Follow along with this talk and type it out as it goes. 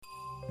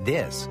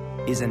This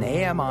is an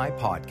AMI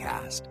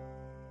podcast.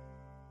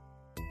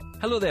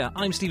 Hello there,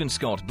 I'm Stephen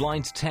Scott,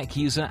 blind tech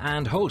user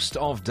and host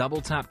of Double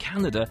Tap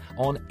Canada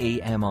on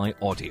AMI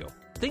Audio.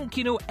 Think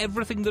you know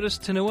everything there is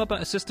to know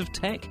about assistive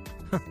tech?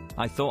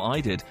 I thought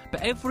I did,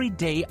 but every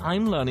day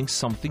I'm learning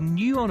something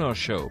new on our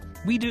show.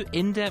 We do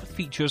in-depth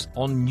features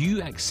on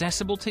new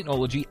accessible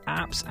technology,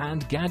 apps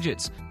and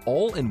gadgets,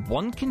 all in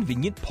one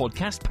convenient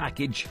podcast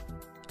package.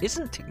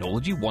 Isn't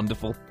technology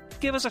wonderful?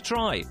 Give us a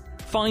try.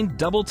 Find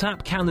Double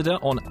Tap Canada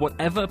on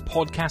whatever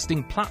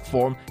podcasting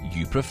platform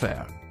you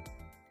prefer.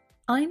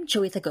 I'm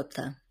Joyita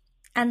Gupta,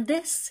 and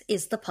this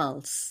is The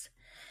Pulse.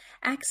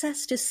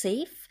 Access to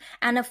safe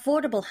and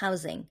affordable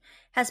housing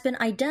has been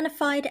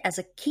identified as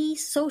a key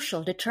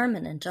social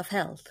determinant of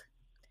health.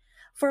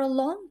 For a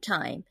long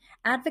time,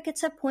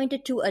 advocates have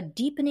pointed to a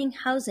deepening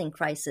housing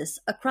crisis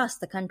across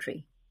the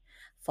country,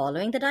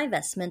 following the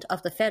divestment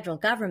of the federal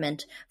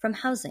government from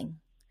housing.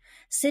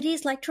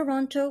 Cities like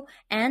Toronto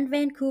and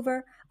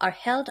Vancouver are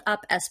held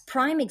up as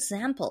prime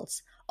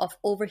examples of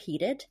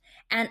overheated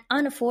and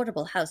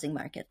unaffordable housing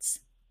markets.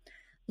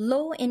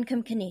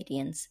 Low-income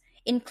Canadians,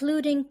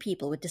 including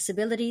people with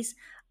disabilities,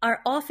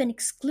 are often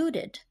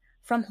excluded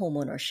from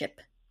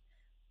homeownership.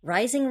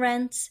 Rising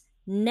rents,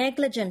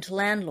 negligent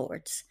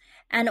landlords,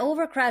 and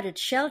overcrowded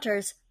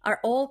shelters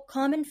are all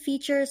common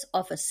features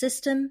of a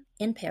system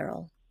in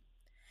peril.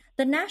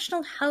 The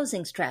National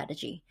Housing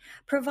Strategy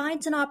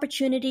provides an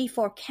opportunity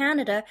for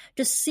Canada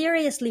to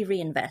seriously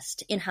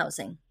reinvest in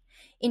housing,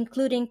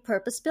 including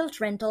purpose-built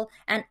rental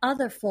and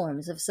other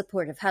forms of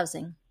supportive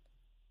housing.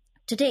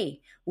 Today,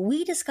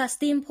 we discuss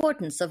the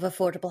importance of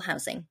affordable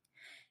housing.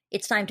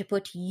 It's time to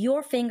put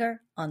your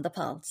finger on the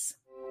pulse.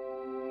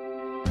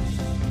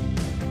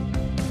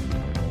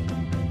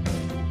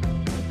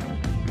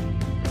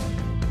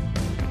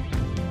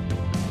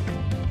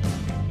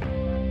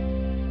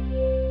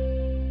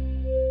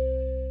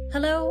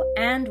 Hello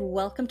and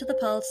welcome to The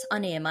Pulse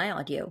on AMI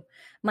Audio.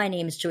 My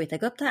name is Joyita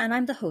Gupta and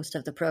I'm the host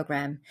of the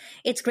program.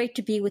 It's great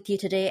to be with you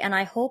today, and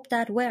I hope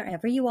that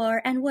wherever you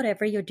are and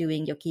whatever you're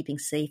doing, you're keeping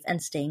safe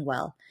and staying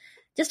well.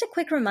 Just a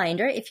quick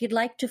reminder, if you'd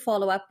like to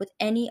follow up with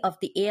any of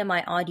the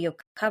AMI audio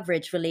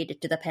coverage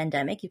related to the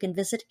pandemic, you can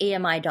visit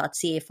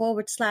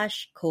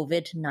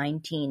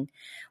ami.ca/COVID-19.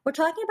 We're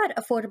talking about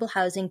affordable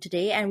housing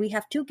today, and we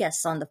have two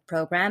guests on the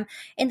program.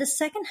 In the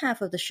second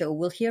half of the show,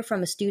 we'll hear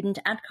from a student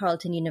at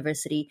Carleton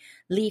University,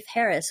 Leif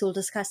Harris, who will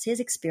discuss his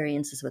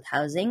experiences with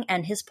housing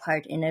and his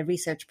part in a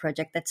research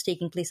project that's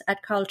taking place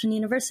at Carleton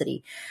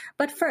University.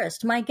 But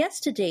first, my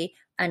guest today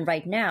and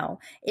right now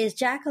is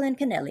Jacqueline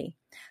Kennelly,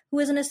 who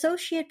is an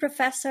associate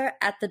professor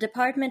at the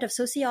Department of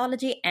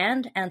Sociology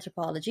and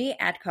Anthropology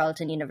at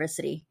Carleton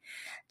University.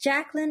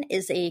 Jacqueline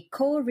is a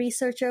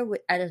co-researcher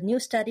at a new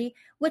study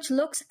which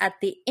looks at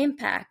the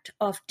impact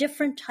of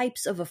different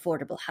types of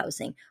affordable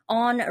housing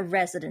on a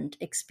resident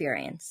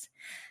experience.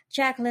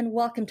 Jacqueline,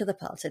 welcome to The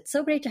Pulse. It's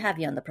so great to have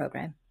you on the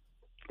program.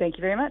 Thank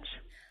you very much.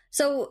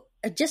 So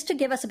just to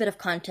give us a bit of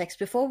context,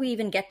 before we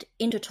even get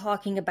into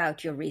talking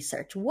about your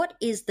research, what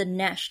is the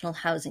National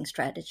Housing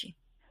Strategy?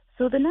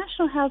 So the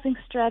National Housing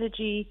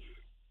Strategy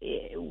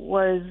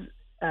was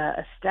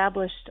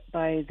established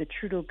by the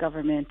Trudeau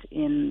government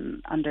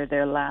under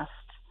their last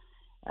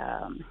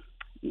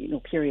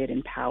period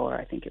in power.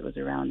 I think it was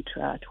around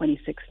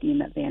 2016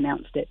 that they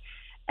announced it.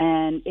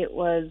 And it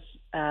was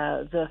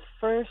the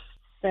first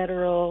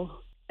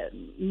federal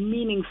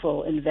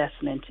meaningful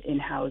investment in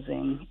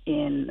housing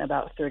in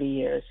about 30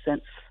 years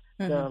since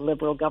the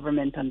Liberal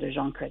government under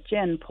Jean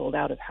Chrétien pulled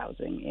out of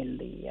housing in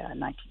the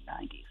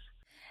 1990s.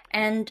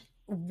 And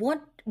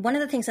one of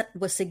the things that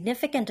was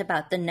significant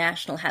about the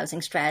National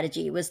Housing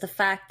Strategy was the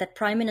fact that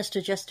Prime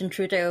Minister Justin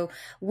Trudeau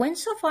went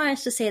so far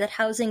as to say that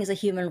housing is a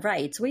human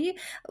right. A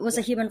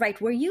human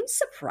right. Were you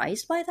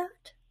surprised by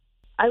that?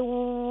 I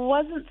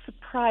wasn't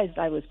surprised.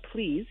 I was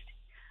pleased.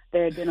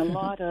 There had been a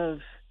lot of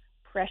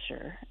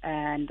pressure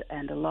and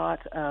a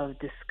lot of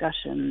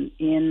discussion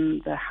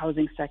in the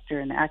housing sector,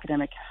 in the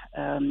academic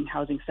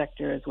housing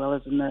sector, as well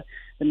as in the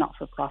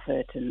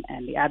not-for-profit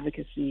and the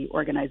advocacy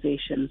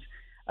organizations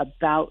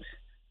about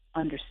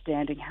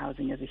understanding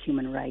housing as a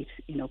human right.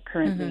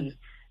 Currently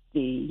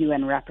the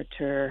UN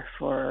Rapporteur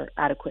for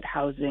Adequate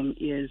Housing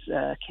is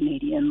a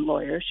Canadian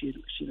lawyer. She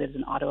lives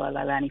in Ottawa,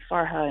 Lailani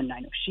Farha, and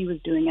I know she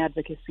was doing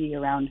advocacy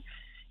around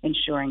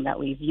ensuring that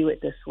we view it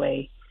this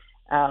way.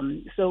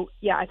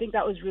 I think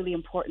that was really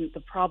important.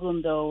 The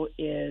problem, though,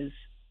 is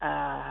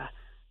how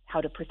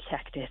to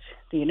protect it.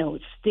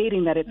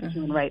 Stating that it's a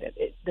human right,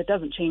 that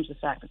doesn't change the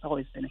fact it's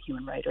always been a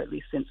human right, or at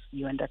least since the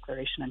UN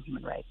Declaration on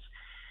Human Rights.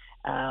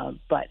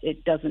 But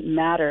it doesn't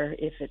matter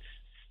if it's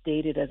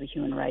stated as a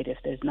human right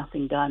if there's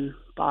nothing done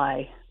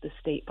by the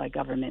state, by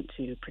government,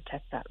 to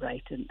protect that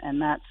right.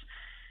 And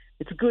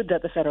it's good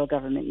that the federal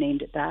government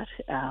named it that,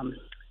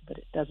 but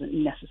it doesn't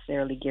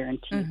necessarily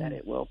guarantee that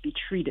it will be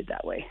treated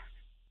that way.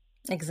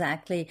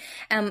 Exactly.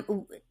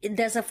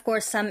 There's, of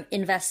course, some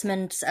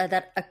investments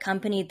that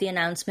accompanied the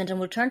announcement, and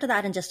we'll turn to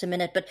that in just a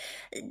minute. But,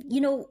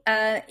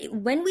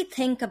 when we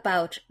think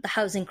about the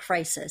housing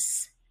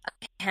crisis of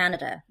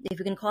Canada, if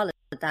we can call it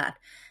that.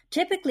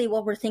 Typically,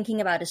 what we're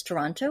thinking about is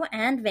Toronto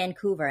and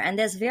Vancouver, and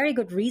there's very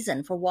good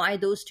reason for why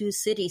those two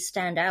cities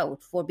stand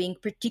out for being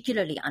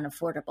particularly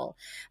unaffordable.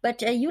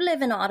 But you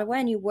live in Ottawa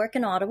and you work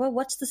in Ottawa.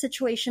 What's the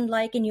situation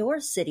like in your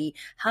city?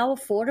 How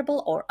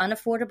affordable or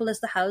unaffordable is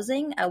the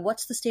housing?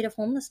 What's the state of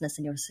homelessness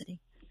in your city?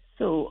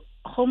 So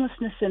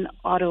homelessness in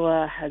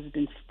Ottawa has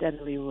been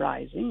steadily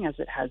rising, as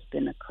it has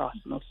been across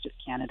most of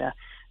Canada.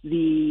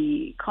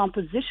 The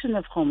composition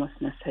of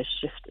homelessness has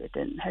shifted,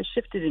 and has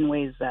shifted in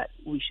ways that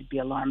we should be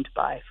alarmed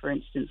by. For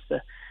instance,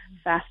 the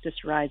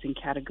fastest rising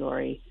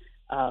category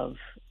of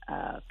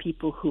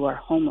people who are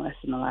homeless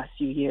in the last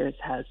few years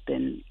has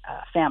been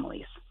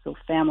families. So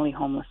family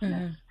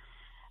homelessness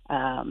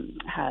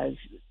has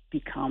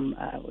become,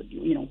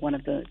 one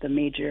of the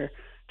major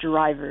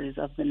drivers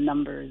of the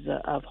numbers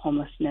of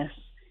homelessness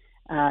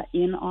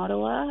in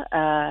Ottawa.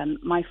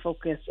 My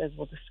focus, as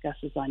we'll discuss,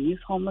 is on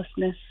youth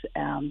homelessness.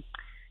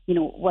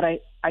 What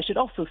I should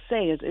also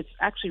say is it's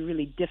actually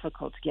really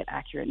difficult to get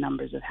accurate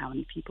numbers of how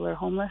many people are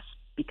homeless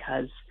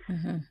because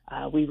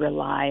we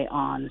rely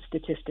on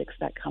statistics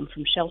that come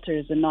from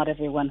shelters, and not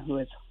everyone who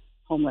is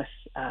homeless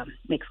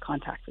makes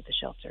contact with the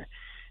shelter.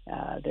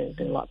 There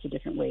are lots of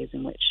different ways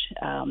in which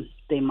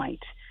they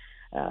might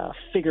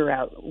figure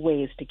out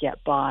ways to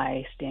get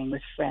by, staying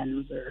with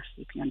friends or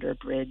sleeping under a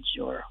bridge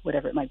or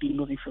whatever it might be,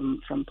 moving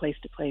from place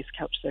to place,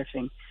 couch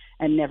surfing,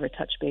 and never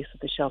touch base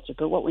with the shelter.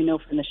 But what we know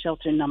from the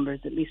shelter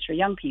numbers, at least for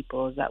young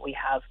people, is that we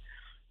have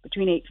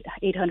between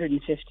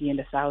 850 and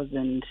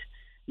 1,000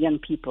 young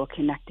people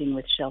connecting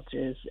with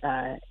shelters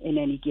in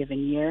any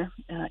given year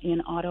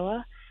in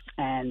Ottawa.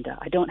 And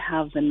I don't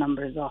have the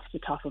numbers off the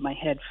top of my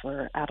head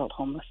for adult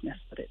homelessness,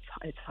 but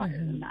it's higher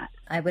than that.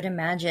 I would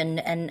imagine.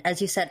 And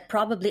as you said,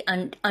 probably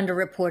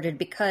underreported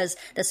because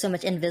there's so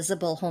much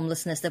invisible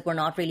homelessness that we're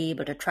not really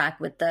able to track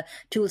with the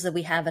tools that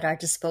we have at our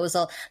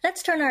disposal.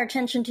 Let's turn our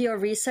attention to your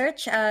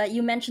research.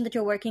 You mentioned that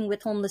you're working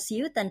with homeless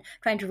youth and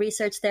trying to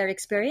research their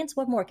experience.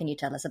 What more can you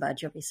tell us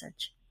about your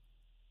research?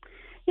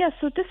 Yeah,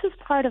 so this is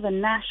part of a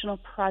national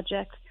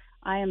project.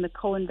 I am the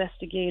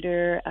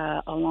co-investigator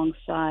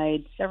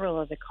alongside several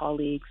other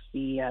colleagues.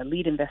 The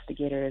lead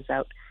investigator is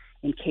out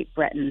in Cape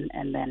Breton,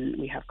 and then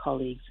we have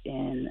colleagues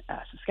in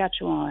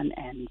Saskatchewan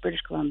and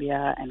British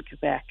Columbia and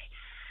Quebec.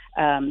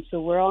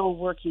 So we're all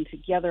working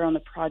together on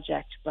the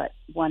project, but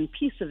one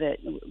piece of it,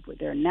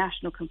 there are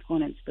national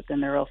components, but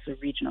then there are also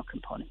regional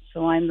components.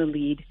 So I'm the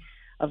lead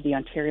of the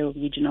Ontario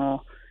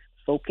Regional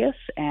Focus,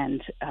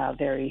 and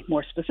very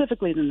more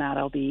specifically than that,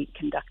 I'll be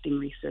conducting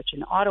research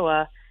in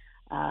Ottawa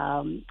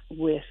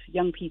with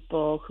young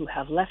people who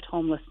have left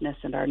homelessness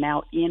and are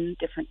now in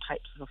different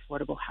types of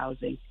affordable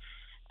housing.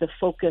 The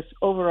focus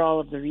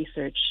overall of the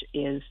research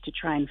is to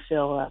try and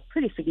fill a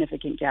pretty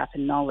significant gap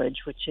in knowledge,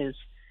 which is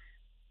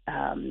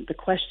the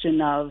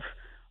question of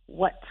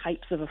what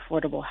types of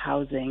affordable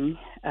housing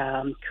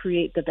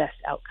create the best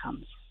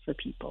outcomes for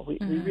people. We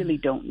really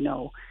don't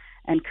know.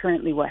 And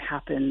currently what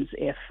happens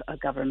if a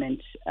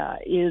government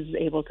is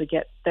able to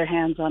get their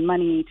hands on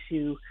money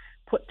to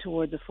put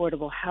towards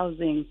affordable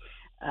housing,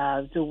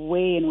 the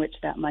way in which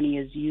that money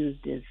is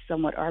used is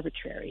somewhat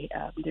arbitrary.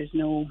 There's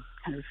no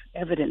kind of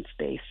evidence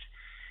base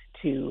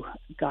to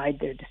guide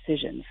their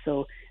decisions.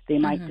 So they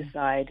might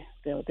decide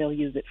they'll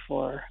use it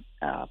for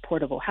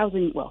portable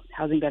housing. Well,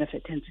 housing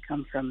benefit tends to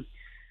come from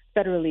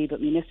federally,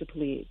 but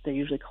municipally they're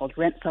usually called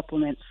rent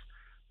supplements,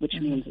 which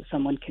means that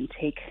someone can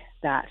take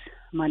that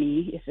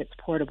money, if it's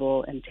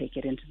portable, and take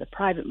it into the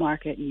private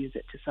market and use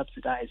it to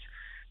subsidize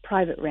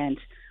private rent.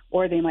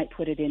 Or they might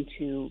put it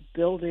into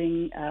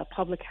building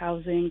public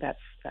housing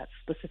that's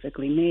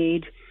specifically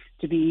made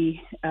to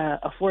be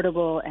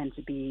affordable and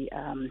to be,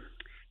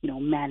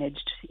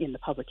 managed in the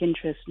public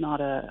interest,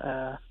 not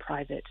a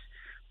private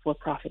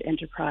for-profit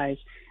enterprise.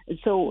 And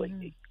so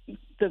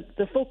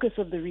the focus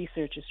of the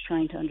research is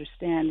trying to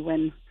understand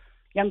when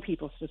young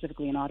people,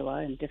 specifically in Ottawa,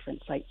 and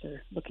different sites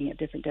are looking at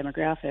different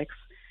demographics,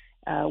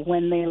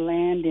 when they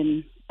land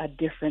in a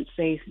different,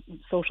 say,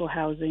 social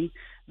housing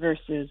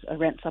versus a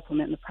rent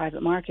supplement in the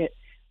private market,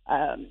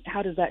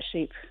 how does that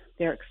shape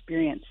their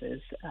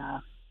experiences?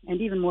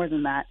 And even more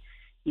than that,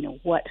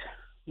 what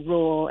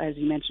role, as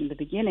you mentioned at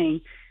the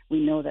beginning, we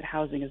know that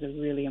housing is a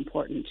really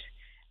important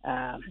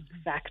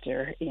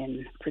factor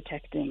in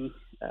protecting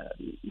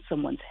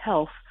someone's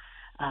health,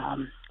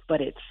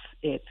 but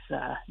it's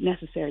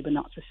necessary but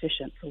not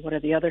sufficient. So what are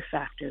the other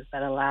factors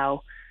that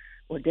allow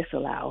or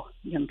disallow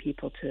young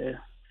people to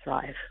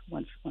thrive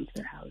once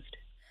they're housed?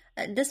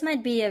 This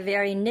might be a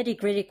very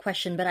nitty-gritty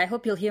question, but I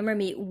hope you'll humor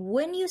me.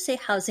 When you say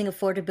housing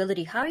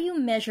affordability, how are you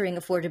measuring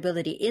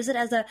affordability? Is it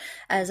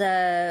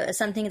as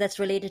something that's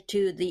related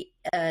to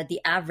the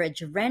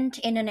average rent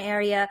in an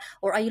area,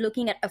 or are you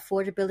looking at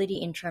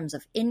affordability in terms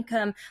of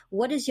income?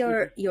 What is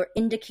your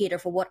indicator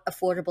for what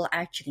affordable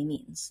actually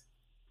means?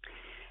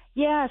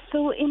 Yeah,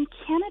 so in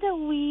Canada,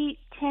 we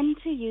tend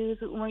to use,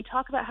 when we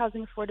talk about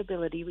housing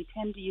affordability, we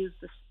tend to use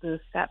the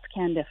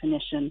StatsCan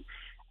definition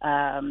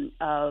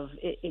of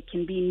it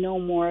can be no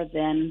more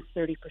than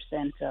 30%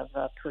 of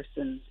a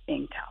person's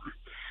income.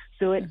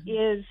 So it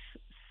is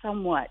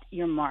somewhat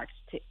earmarked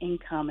to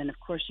income, and of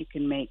course you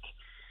can make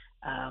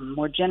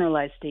more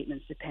generalized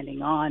statements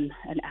depending on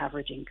an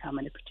average income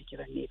in a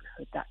particular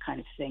neighborhood, that kind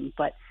of thing.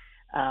 But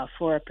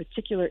for a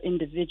particular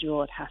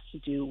individual, it has to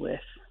do with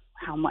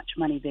how much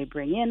money they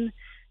bring in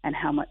and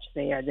how much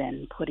they are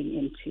then putting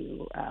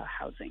into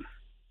housing.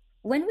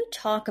 When we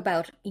talk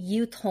about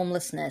youth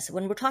homelessness,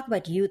 when we're talking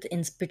about youth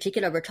in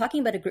particular, we're talking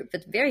about a group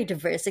with very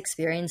diverse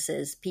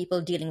experiences,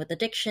 people dealing with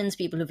addictions,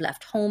 people who've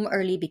left home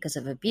early because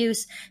of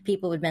abuse,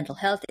 people with mental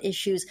health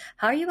issues.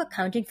 How are you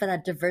accounting for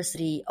that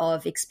diversity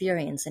of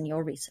experience in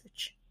your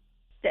research?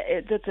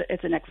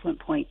 It's an excellent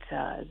point.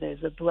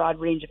 There's a broad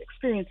range of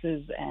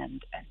experiences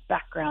and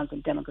backgrounds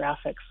and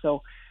demographics.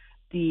 So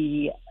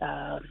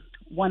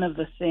one of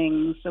the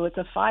things, so it's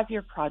a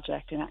 5-year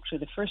project, and actually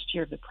the first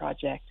year of the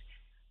project,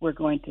 we're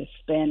going to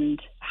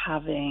spend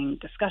having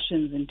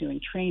discussions and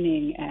doing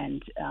training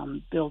and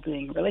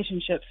building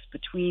relationships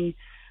between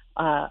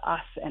us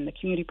and the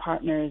community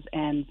partners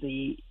and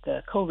the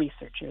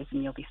co-researchers.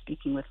 And you'll be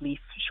speaking with Leif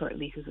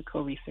shortly, who's a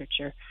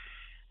co-researcher.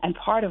 And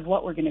part of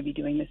what we're going to be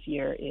doing this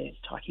year is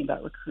talking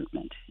about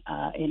recruitment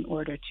in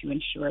order to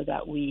ensure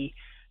that we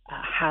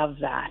have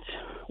that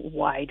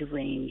wide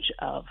range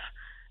of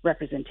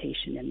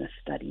representation in the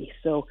study.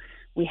 So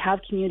we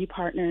have community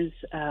partners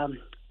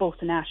both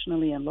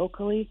nationally and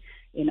locally.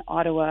 In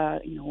Ottawa,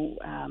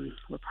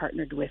 we're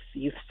partnered with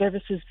the Youth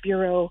Services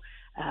Bureau,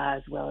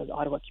 as well as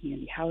Ottawa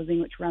Community Housing,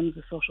 which runs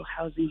the social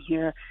housing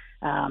here,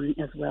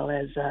 as well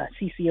as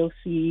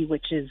CCOC,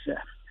 which is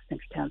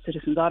Centretown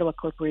Citizens Ottawa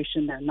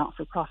Corporation. They're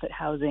not-for-profit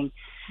housing.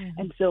 Mm-hmm.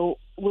 And so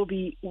we'll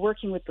be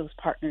working with those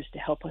partners to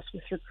help us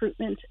with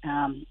recruitment,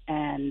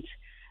 and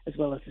as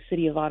well as the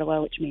City of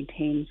Ottawa, which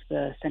maintains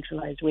the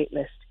centralized wait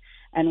list.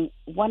 And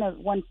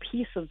one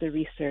piece of the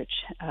research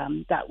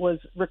that was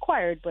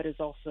required, but is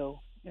also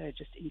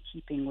just in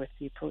keeping with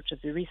the approach of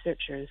the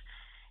researchers,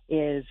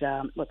 is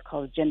what's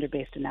called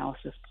Gender-Based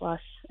Analysis Plus.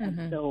 Mm-hmm.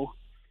 And so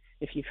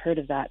if you've heard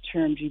of that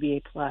term,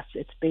 GBA Plus,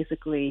 it's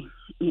basically,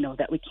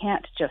 that we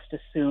can't just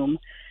assume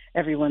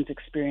everyone's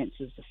experience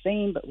is the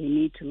same, but we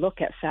need to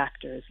look at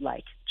factors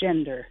like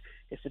gender,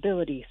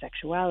 disability,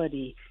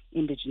 sexuality,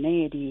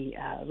 indigeneity,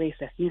 race,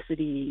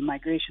 ethnicity,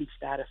 migration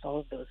status, all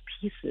of those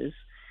pieces,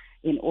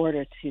 in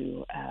order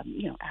to,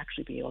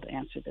 actually be able to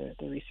answer the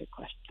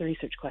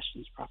research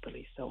questions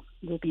properly. So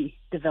we'll be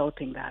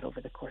developing that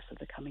over the course of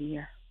the coming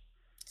year.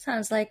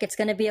 Sounds like it's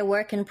going to be a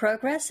work in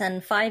progress,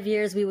 and 5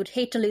 years, we would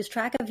hate to lose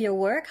track of your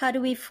work. How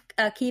do we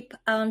keep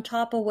on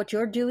top of what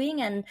you're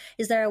doing, and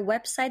is there a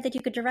website that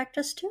you could direct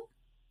us to?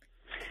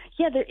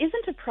 Yeah, there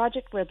isn't a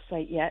project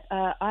website yet.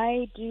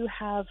 I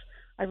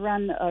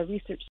run a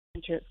research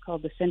center. It's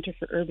called the Center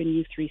for Urban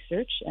Youth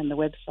Research, and the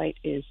website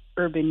is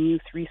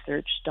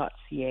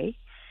urbanyouthresearch.ca.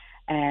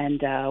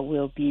 And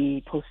we'll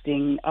be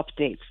posting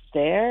updates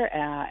there.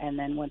 And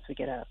then once we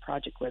get a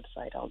project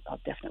website,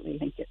 I'll definitely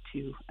link it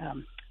to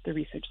the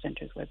research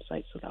center's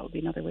website. So that will be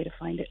another way to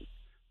find it.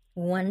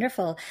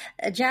 Wonderful.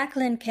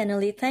 Jacqueline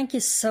Kennelly, thank you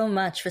so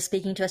much for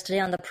speaking to us today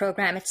on the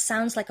program. It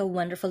sounds like a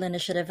wonderful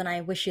initiative, and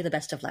I wish you the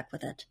best of luck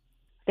with it.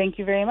 Thank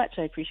you very much.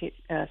 I appreciate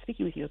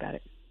speaking with you about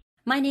it.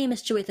 My name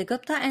is Joeitha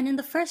Gupta, and in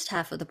the first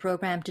half of the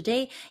program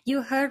today,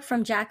 you heard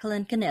from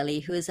Jacqueline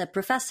Kennelly, who is a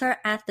professor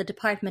at the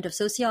Department of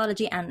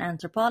Sociology and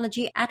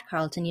Anthropology at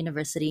Carleton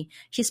University.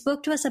 She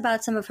spoke to us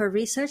about some of her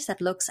research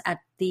that looks at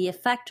the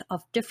effect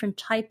of different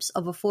types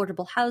of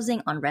affordable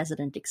housing on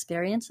resident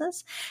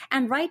experiences.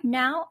 And right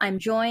now, I'm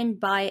joined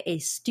by a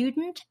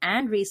student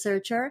and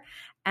researcher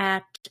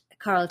at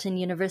Carleton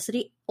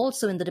University,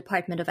 also in the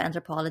Department of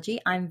Anthropology.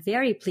 I'm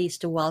very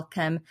pleased to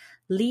welcome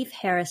Leif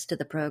Harris to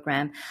the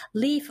program.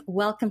 Leif,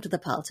 welcome to The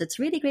Pulse. It's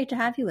really great to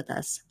have you with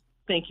us.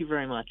 Thank you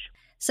very much.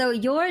 So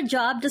your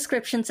job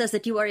description says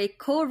that you are a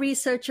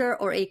co-researcher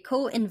or a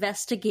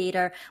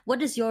co-investigator. What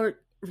does your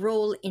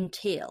role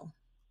entail?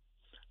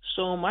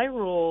 So my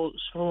role,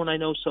 from what I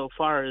know so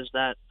far, is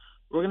that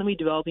we're going to be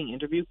developing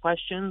interview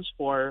questions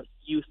for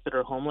youth that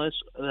are homeless,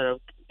 that have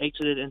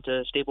exited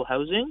into stable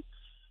housing.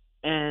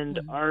 And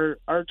our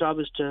job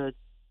is to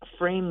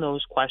frame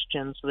those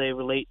questions so they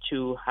relate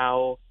to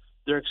how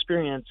their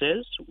experience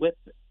is with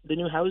the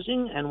new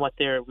housing and what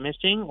they're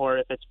missing, or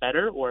if it's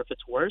better or if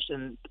it's worse,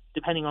 and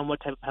depending on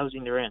what type of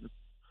housing they're in.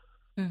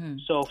 Mm-hmm.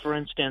 So, for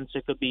instance,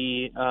 it could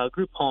be a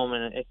group home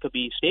and it could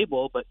be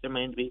stable, but there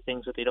may be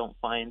things that they don't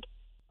find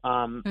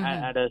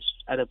at a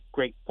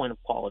great point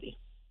of quality.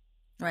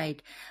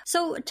 Right.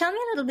 So tell me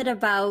a little bit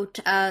about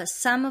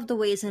some of the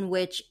ways in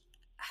which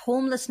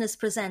homelessness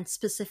presents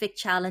specific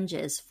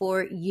challenges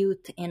for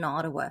youth in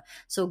Ottawa.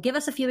 So give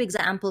us a few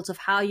examples of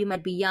how you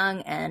might be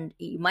young and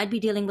you might be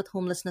dealing with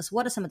homelessness.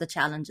 What are some of the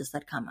challenges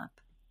that come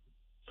up?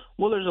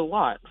 Well, there's a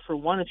lot. For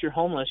one, if you're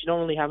homeless, you don't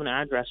really have an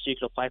address so you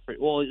can apply for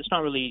it. Well, it's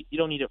not really, you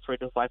don't need it for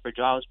to apply for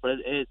jobs, but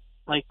it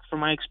like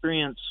from my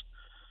experience,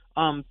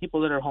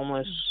 people that are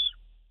homeless,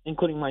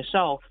 including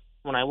myself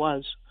when I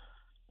was,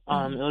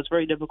 it was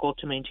very difficult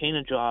to maintain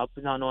a job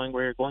not knowing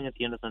where you're going at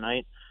the end of the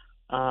night.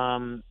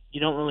 You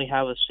don't really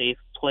have a safe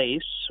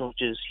place,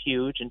 which is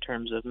huge in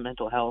terms of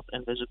mental health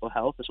and physical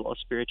health, as well as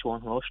spiritual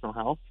and emotional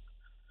health.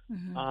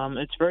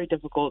 It's very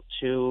difficult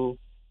to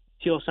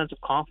feel a sense of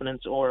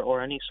confidence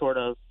or any sort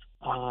of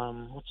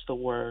what's the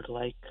word,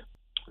 like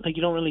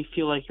you don't really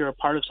feel like you're a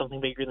part of something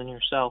bigger than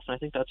yourself, and I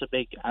think that's a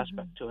big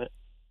aspect to it.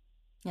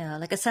 Yeah,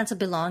 like a sense of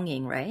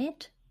belonging,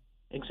 right?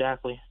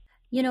 Exactly.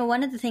 You know,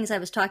 one of the things I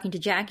was talking to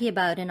Jackie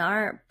about in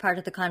our part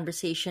of the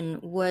conversation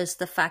was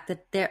the fact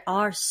that there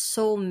are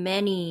so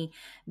many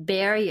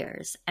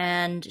barriers.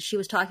 And she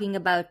was talking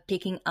about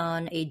taking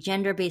on a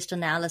gender-based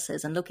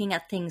analysis and looking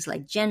at things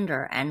like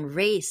gender and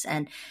race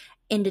and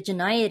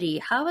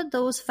indigeneity. How are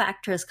those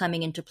factors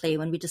coming into play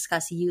when we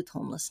discuss youth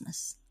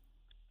homelessness?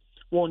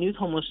 Well, in youth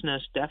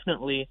homelessness,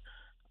 definitely,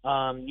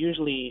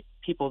 usually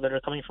people that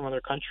are coming from other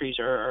countries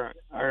are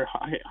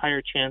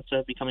higher chance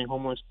of becoming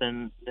homeless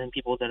than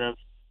people that have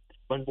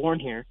been born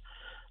here.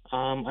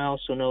 I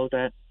also know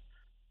that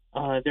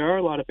there are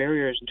a lot of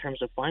barriers in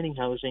terms of finding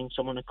housing,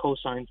 someone to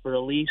co-sign for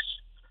a lease.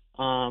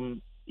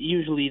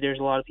 Usually there's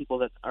a lot of people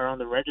that are on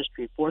the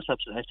registry for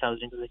subsidized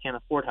housing because they can't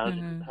afford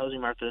housing. The housing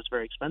market is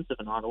very expensive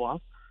in Ottawa.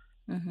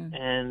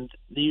 And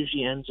they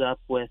usually ends up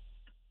with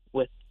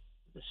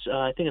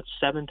I think it's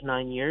 7 to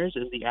 9 years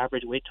is the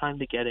average wait time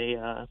to get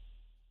a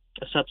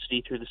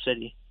subsidy through the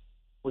city,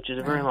 which is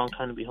a very long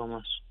time to be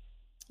homeless.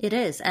 It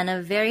is, and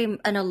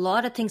a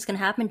lot of things can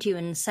happen to you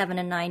in 7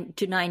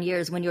 to 9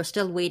 years when you're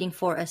still waiting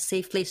for a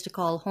safe place to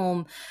call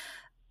home.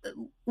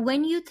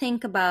 When you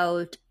think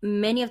about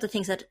many of the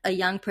things that a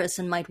young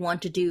person might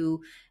want to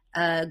do,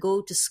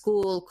 go to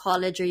school,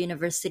 college, or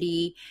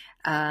university,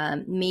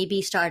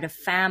 maybe start a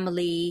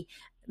family,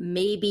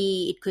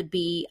 maybe it could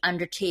be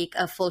undertake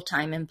a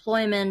full-time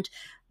employment.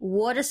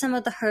 What are some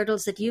of the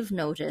hurdles that you've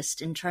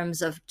noticed in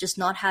terms of just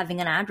not having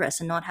an address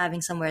and not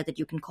having somewhere that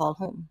you can call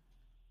home?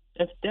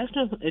 It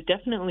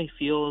definitely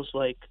feels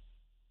like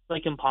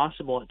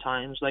impossible at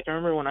times. Like I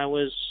remember when I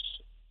was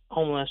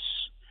homeless,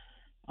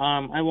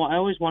 I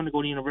always wanted to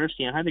go to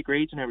university. I had the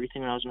grades and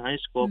everything when I was in high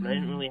school, but I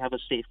didn't really have a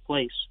safe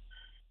place.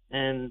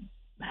 And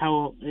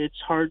how it's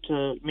hard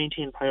to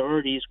maintain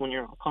priorities when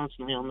you're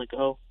constantly on the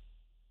go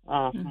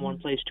from one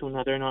place to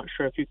another, not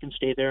sure if you can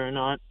stay there or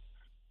not.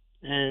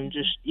 And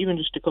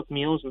just to cook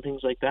meals and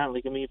things like that, like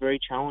it can be very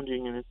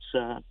challenging, and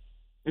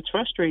it's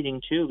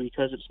frustrating too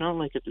because it's not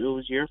like it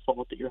was your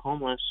fault that you're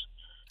homeless.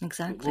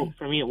 Exactly. Well,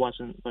 for me, it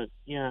wasn't, but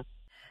yeah.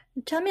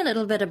 Tell me a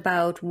little bit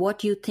about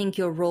what you think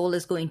your role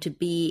is going to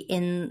be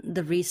in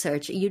the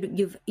research.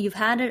 You've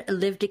had a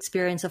lived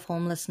experience of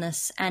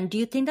homelessness, and do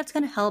you think that's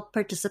going to help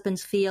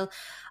participants feel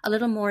a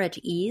little more at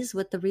ease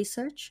with the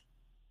research?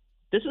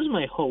 This is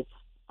my hope.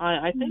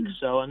 I think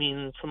so. I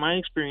mean, from my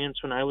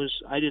experience, when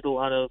I did a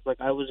lot of,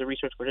 I was a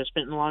research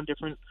participant in a lot of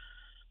different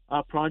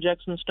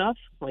projects and stuff,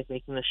 like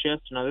Making the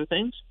Shift and other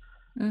things.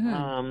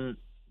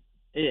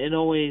 It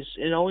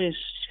always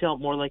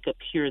felt more like a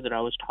peer that I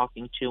was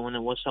talking to when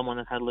it was someone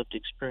that had lived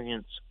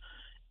experience.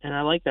 And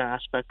I like that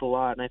aspect a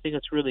lot. And I think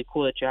it's really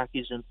cool that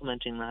Jackie's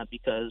implementing that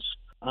because,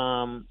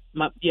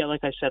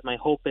 like I said, my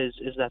hope is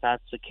that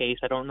that's the case.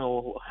 I don't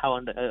know how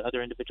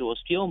other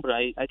individuals feel, but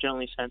I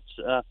generally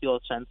feel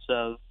a sense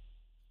of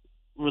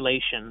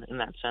relation in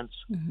that sense.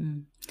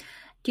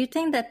 Do you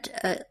think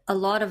that a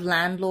lot of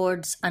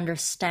landlords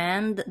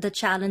understand the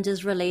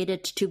challenges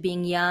related to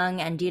being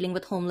young and dealing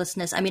with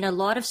homelessness? I mean, a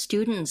lot of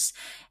students,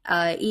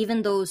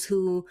 even those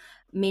who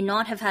may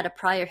not have had a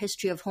prior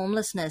history of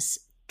homelessness,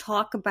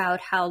 talk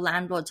about how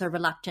landlords are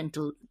reluctant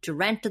to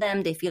rent to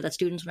them. They feel that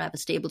students don't have a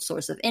stable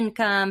source of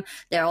income.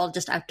 They're all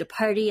just out to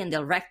party and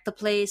they'll wreck the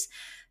place.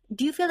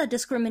 Do you feel that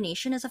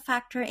discrimination is a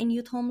factor in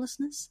youth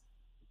homelessness?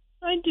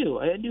 I do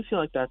feel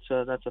like that's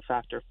a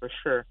factor for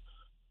sure.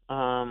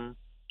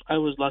 I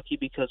was lucky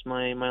because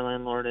my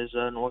landlord is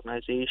an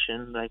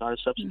organization that I got a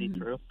subsidy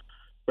through,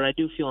 but I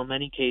do feel in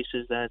many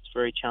cases that it's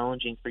very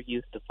challenging for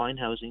youth to find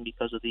housing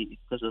because of the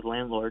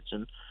landlords,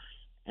 and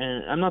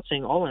I'm not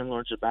saying all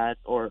landlords are bad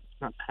or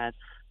not bad,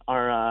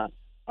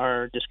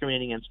 are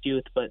discriminating against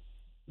youth, but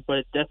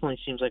it definitely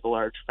seems like a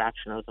large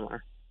fraction of them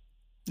are.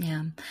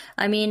 Yeah.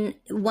 I mean,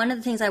 one of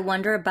the things I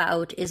wonder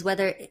about is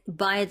whether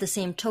by the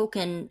same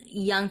token,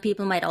 young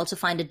people might also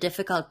find it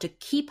difficult to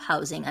keep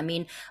housing. I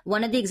mean,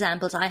 one of the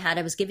examples I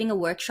was giving a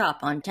workshop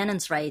on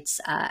tenants' rights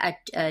at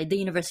the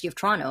University of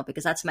Toronto,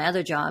 because that's my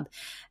other job.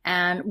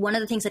 And one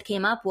of the things that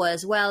came up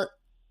was, well,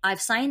 I've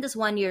signed this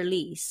 1-year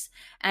lease,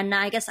 and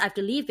now I guess I have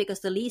to leave because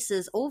the lease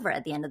is over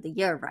at the end of the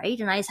year, right?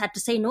 And I just had to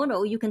say,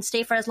 no, you can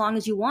stay for as long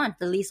as you want.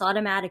 The lease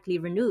automatically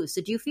renews.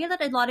 So do you feel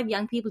that a lot of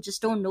young people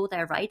just don't know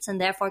their rights and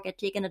therefore get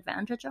taken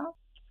advantage of?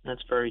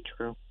 That's very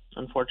true.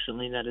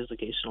 Unfortunately, that is the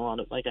case in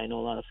I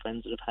know a lot of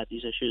friends that have had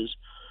these issues.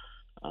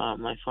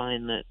 I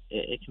find that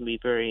it can be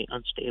very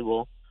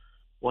unstable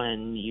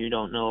when you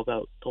don't know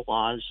about the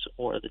laws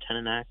or the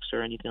tenant acts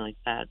or anything like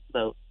that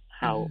about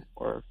how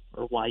or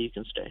why you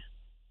can stay.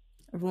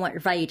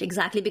 Right,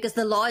 exactly, because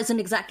the law isn't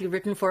exactly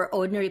written for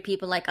ordinary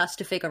people like us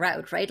to figure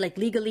out, right? Like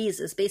legalese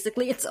is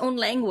basically its own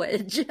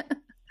language.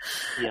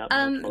 Yeah,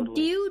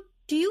 totally.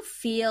 Do do you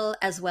feel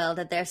as well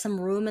that there's some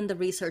room in the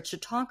research to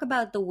talk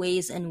about the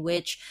ways in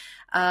which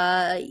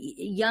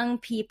young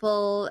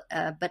people,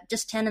 but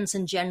just tenants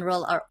in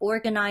general, are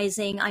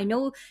organizing? I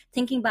know,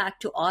 thinking back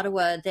to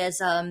Ottawa,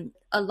 there's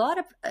a lot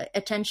of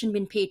attention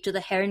been paid to the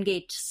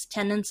Herongate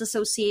Tenants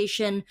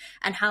Association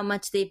and how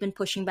much they've been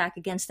pushing back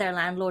against their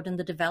landlord and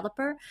the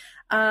developer.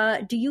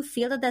 Do you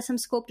feel that there's some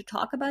scope to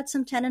talk about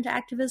some tenant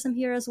activism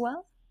here as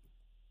well?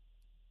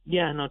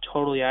 Yeah, no,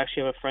 totally. I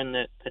actually have a friend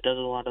that does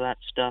a lot of that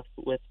stuff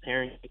with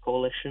Herongate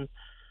Coalition.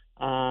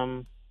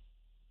 I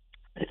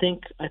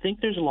think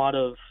there's a lot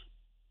of,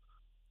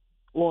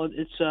 well,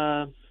 it's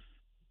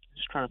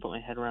just trying to put my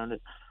head around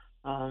it.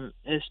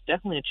 It's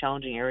definitely a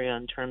challenging area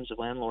in terms of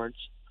landlords,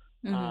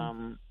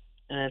 and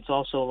it's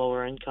also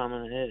lower income,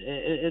 and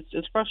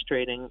it's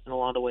frustrating in a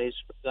lot of ways.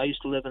 I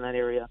used to live in that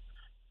area.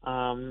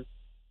 I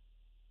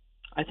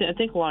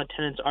think a lot of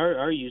tenants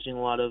are using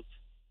a lot of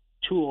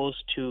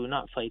tools to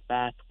not fight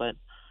back, but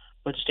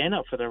stand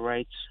up for their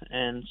rights.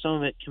 And some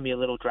of it can be a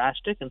little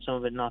drastic, and some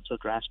of it not so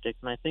drastic.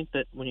 And I think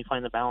that when you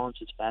find the balance,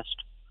 it's best.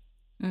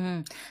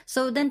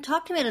 So then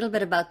talk to me a little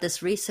bit about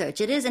this research.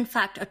 It is, in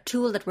fact, a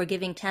tool that we're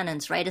giving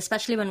tenants, right?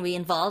 Especially when we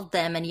involve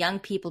them and young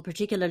people,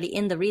 particularly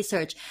in the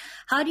research.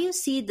 How do you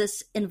see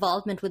this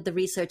involvement with the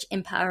research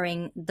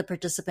empowering the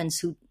participants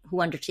who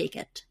undertake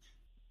it?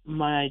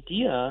 My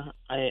idea,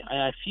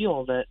 I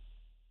feel that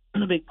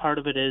a big part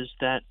of it is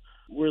that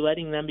we're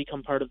letting them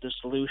become part of the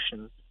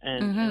solution,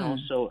 and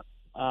also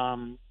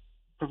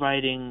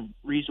providing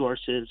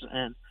resources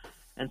and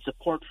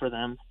support for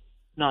them.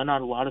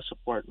 Not a lot of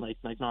support, like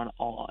not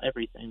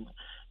everything,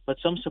 but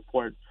some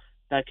support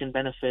that can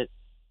benefit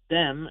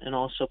them and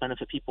also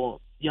benefit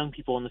young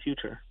people in the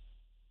future.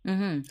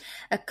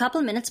 A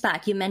couple minutes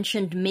back, you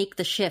mentioned Make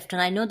the Shift,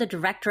 and I know the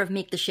director of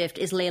Make the Shift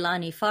is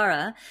Leilani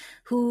Farah,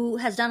 who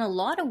has done a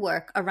lot of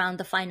work around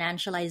the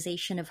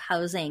financialization of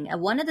housing.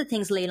 One of the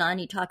things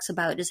Leilani talks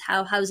about is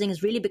how housing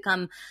has really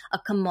become a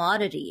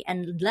commodity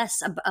and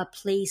less a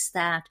place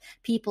that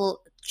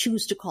people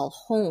choose to call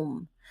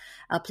home,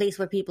 a place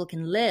where people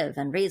can live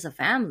and raise a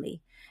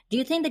family. Do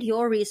you think that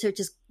your research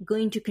is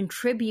going to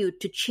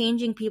contribute to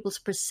changing people's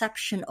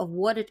perception of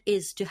what it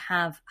is to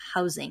have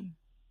housing?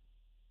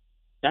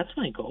 That's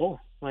my goal.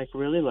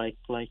 Really,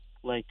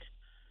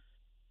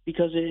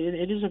 because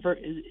it is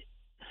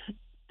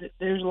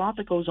there's a lot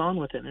that goes on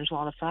with it, and there's a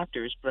lot of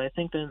factors. But I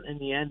think that in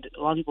the end, a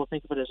lot of people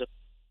think that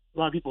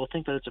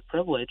it's a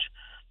privilege.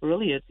 But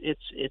really,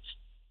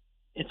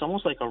 it's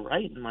almost like a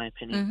right, in my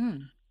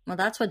opinion. Well,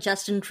 that's what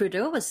Justin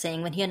Trudeau was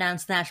saying when he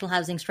announced the National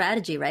Housing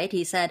Strategy, right?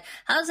 He said,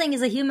 housing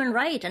is a human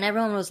right. And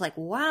everyone was like,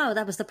 wow,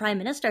 that was the Prime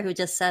Minister who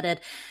just said it.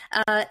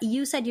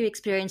 You said you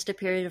experienced a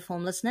period of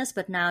homelessness,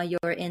 but now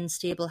you're in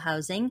stable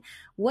housing.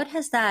 What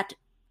has that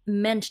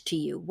meant to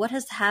you? What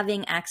has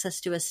having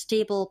access to a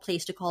stable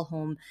place to call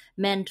home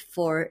meant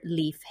for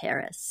Leif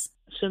Harris?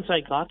 Since I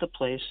got the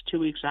place, 2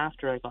 weeks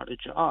after I got a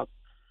job,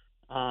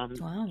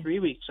 3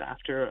 weeks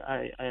after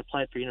I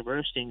applied for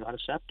university and got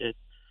accepted,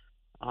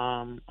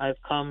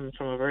 I've come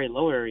from a very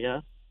low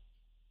area,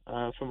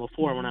 from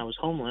before when I was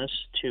homeless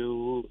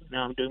to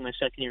now I'm doing my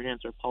second year in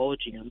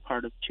anthropology. I'm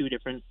part of 2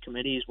 different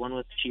committees, one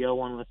with GEO,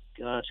 one with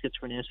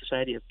Schizophrenia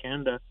Society of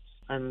Canada.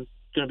 I'm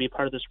going to be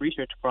part of this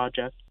research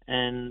project,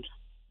 and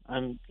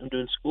I'm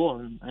doing school,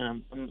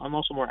 and I'm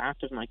also more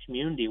active in my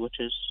community, which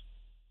is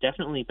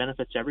definitely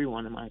benefits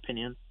everyone, in my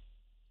opinion.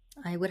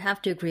 I would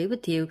have to agree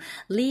with you.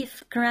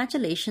 Leif,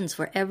 congratulations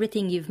for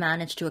everything you've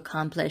managed to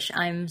accomplish.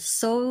 I'm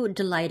so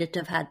delighted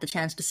to have had the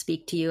chance to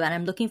speak to you, and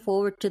I'm looking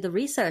forward to the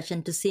research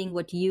and to seeing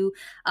what you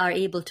are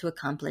able to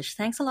accomplish.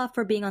 Thanks a lot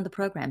for being on the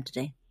program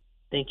today.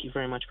 Thank you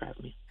very much for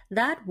having me.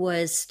 That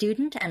was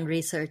student and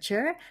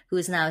researcher, who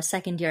is now a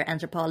second-year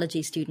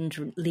anthropology student,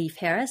 Leif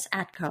Harris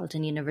at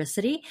Carleton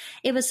University.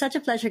 It was such a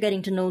pleasure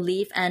getting to know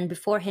Leif, and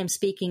before him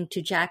speaking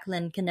to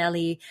Jacqueline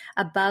Kennelly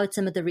about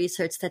some of the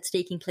research that's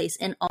taking place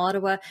in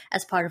Ottawa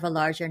as part of a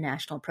larger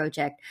national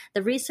project.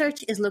 The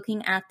research is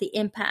looking at the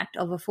impact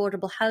of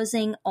affordable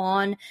housing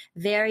on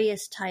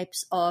various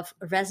types of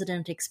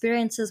resident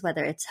experiences,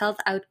 whether it's health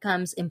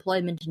outcomes,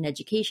 employment and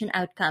education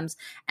outcomes.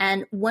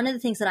 And one of the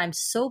things that I'm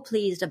so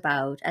pleased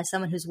about, as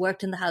someone who's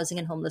worked in the housing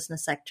and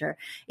homelessness sector,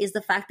 is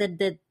the fact that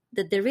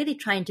they're really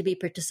trying to be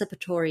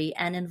participatory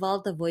and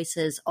involve the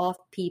voices of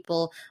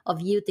people, of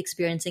youth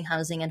experiencing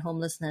housing and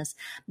homelessness,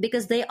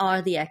 because they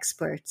are the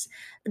experts.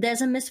 There's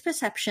a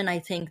misperception, I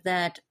think,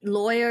 that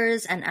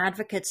lawyers and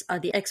advocates are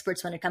the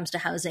experts when it comes to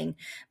housing.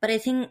 But I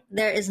think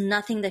there is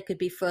nothing that could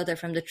be further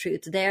from the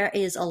truth. There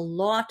is a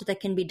lot that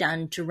can be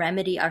done to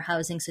remedy our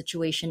housing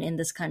situation in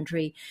this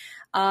country.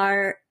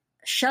 Our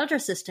shelter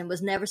system was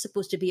never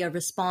supposed to be a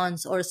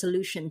response or a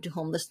solution to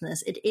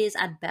homelessness. It is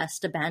at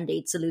best a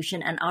Band-Aid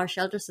solution, and our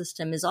shelter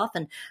system is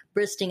often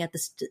bursting at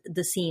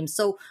the seams.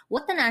 So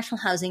what the National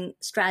Housing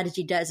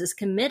Strategy does is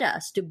commit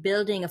us to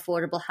building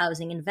affordable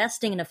housing,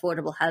 investing in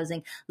affordable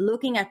housing,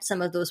 looking at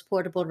some of those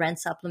portable rent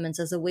supplements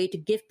as a way to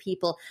give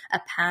people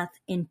a path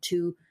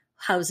into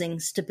housing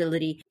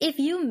stability. If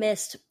you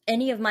missed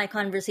any of my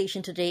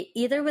conversation today,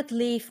 either with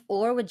Leif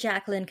or with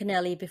Jacqueline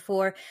Kennelly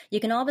before, you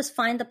can always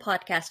find the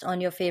podcast on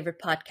your favorite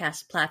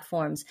podcast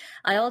platforms.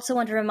 I also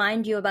want to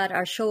remind you about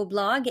our show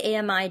blog,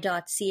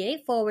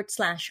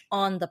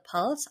 ami.ca/on the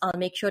pulse. I'll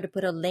make sure to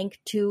put a link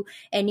to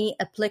any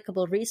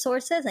applicable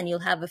resources, and you'll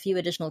have a few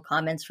additional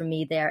comments from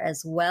me there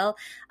as well.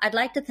 I'd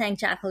like to thank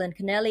Jacqueline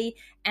Kennelly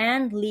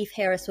and Leif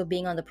Harris for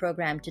being on the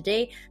program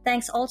today.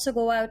 Thanks also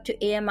go out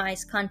to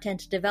AMI's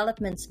content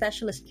development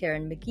specialist,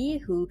 Karen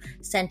McGee, who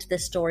sent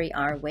this story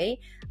our way.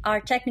 Our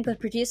technical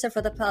producer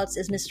for The Pulse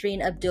is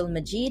Nasreen Abdul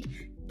Majid.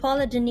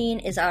 Paula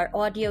Deneen is our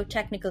audio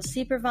technical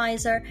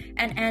supervisor,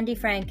 and Andy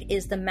Frank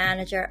is the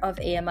manager of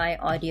AMI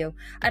Audio.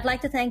 I'd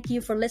like to thank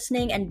you for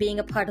listening and being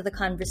a part of the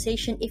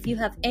conversation. If you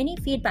have any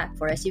feedback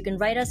for us, you can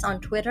write us on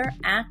Twitter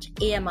at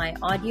AMI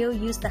Audio.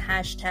 Use the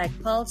hashtag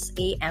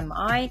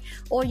PulseAMI,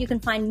 or you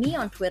can find me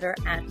on Twitter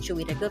at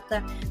Joita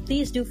Gupta.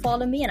 Please do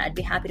follow me, and I'd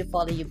be happy to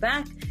follow you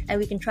back, and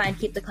we can try and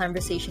keep the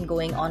conversation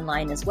going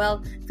online as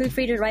well. Feel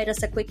free to write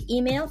us a quick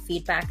email,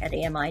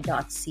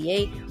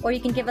 feedback@ami.ca, or you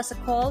can give us a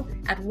call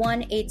at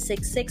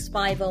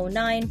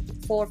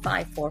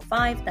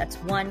 1-866-509-4545. That's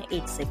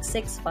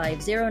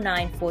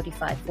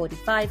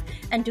 1-866-509-4545.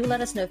 And do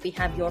let us know if we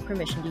have your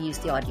permission to use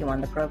the audio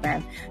on the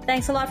program.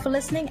 Thanks a lot for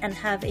listening, and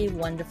have a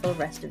wonderful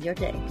rest of your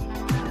day.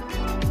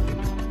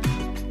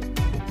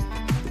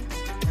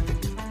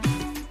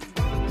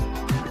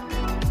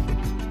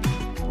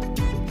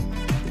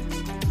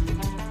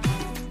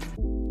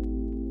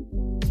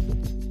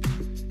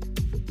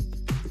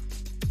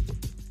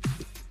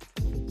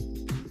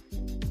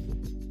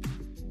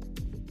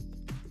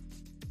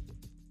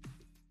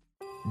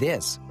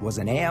 This was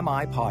an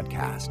AMI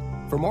podcast.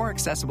 For more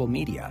accessible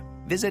media,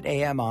 visit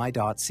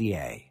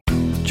ami.ca.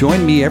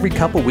 Join me every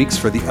couple weeks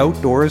for the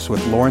Outdoors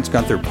with Lawrence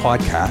Gunther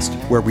podcast,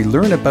 where we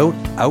learn about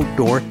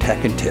outdoor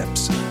tech and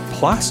tips.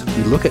 Plus,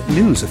 we look at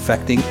news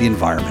affecting the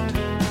environment.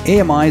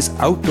 AMI's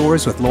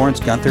Outdoors with Lawrence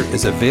Gunther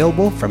is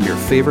available from your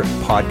favorite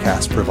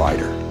podcast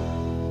provider.